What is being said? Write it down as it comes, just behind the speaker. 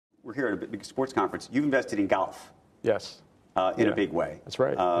we're here at a big sports conference. You've invested in golf. Yes. In a big way. That's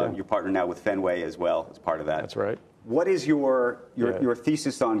right. You're partnered now with Fenway as well as part of that. That's right. What is your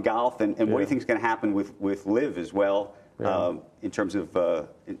thesis on golf, and what do you think is going to happen with LIV as well in terms of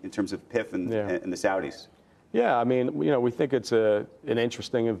PIF and the Saudis? Yeah, I mean, we think it's an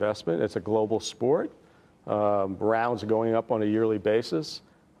interesting investment. It's a global sport. Rounds are going up on a yearly basis,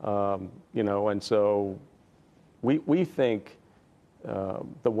 and so we think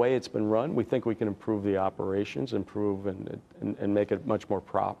the way it's been run, we think we can improve the operations, improve and make it much more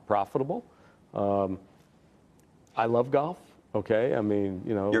profitable. I love golf. Okay, I mean,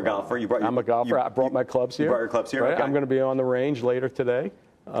 You're a golfer. I'm a golfer. I brought my clubs here. You brought your clubs here. Right? Okay. I'm going to be on the range later today.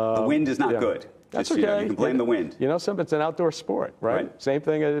 The wind is not good. That's okay. You can blame the wind. It's an outdoor sport, right? Same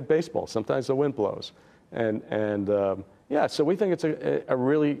thing at baseball. Sometimes the wind blows, so we think it's a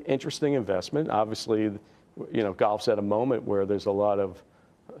really interesting investment. Obviously, golf's at a moment where there's a lot of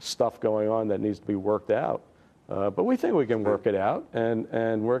stuff going on that needs to be worked out. But we think we can work it out,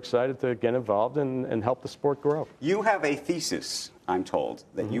 and we're excited to get involved and help the sport grow. You have a thesis, I'm told,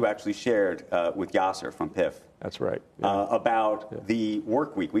 that you actually shared with Yasser from PIF. That's right. About the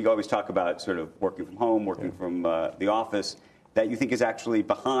work week. We always talk about sort of working from home, working from the office, that you think is actually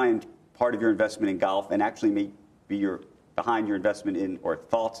behind part of your investment in golf and actually may be behind your investment in or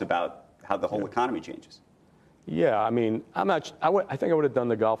thoughts about how the whole economy changes. Yeah, I mean, I think I would have done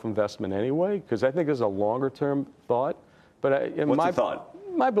the golf investment anyway, because I think there's a longer-term thought. But what's the thought?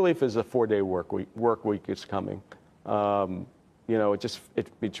 My belief is a 4-day work week is coming. Between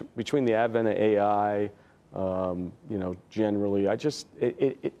the advent of AI, generally,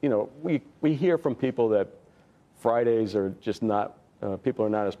 we hear from people that Fridays are just not, people are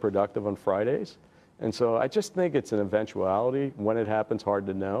not as productive on Fridays. And so I just think it's an eventuality. When it happens, hard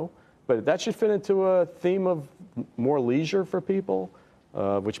to know. But that should fit into a theme of more leisure for people,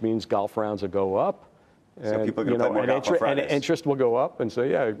 which means golf rounds will go up. So people are going to play more golf on Fridays. And interest will go up. And so,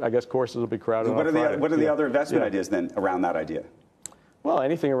 I guess courses will be crowded on Fridays. What are the other investment ideas then around that idea? Well,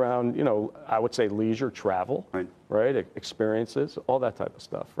 anything around, I would say leisure, travel, right? Experiences, all that type of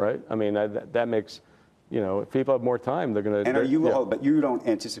stuff, right? I mean, that makes, if people have more time, they're going to. And but you don't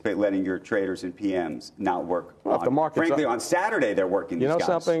anticipate letting your traders and PMs not work? Well, if the market's frankly, on Saturday they're working. These guys.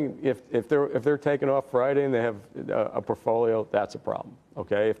 Something? If they're taking off Friday and they have a portfolio, that's a problem.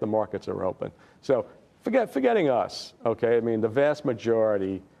 Okay, if the markets are open. So forgetting us. Okay, I mean the vast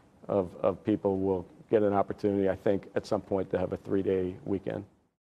majority of people will get an opportunity, I think, at some point to have a 3-day weekend.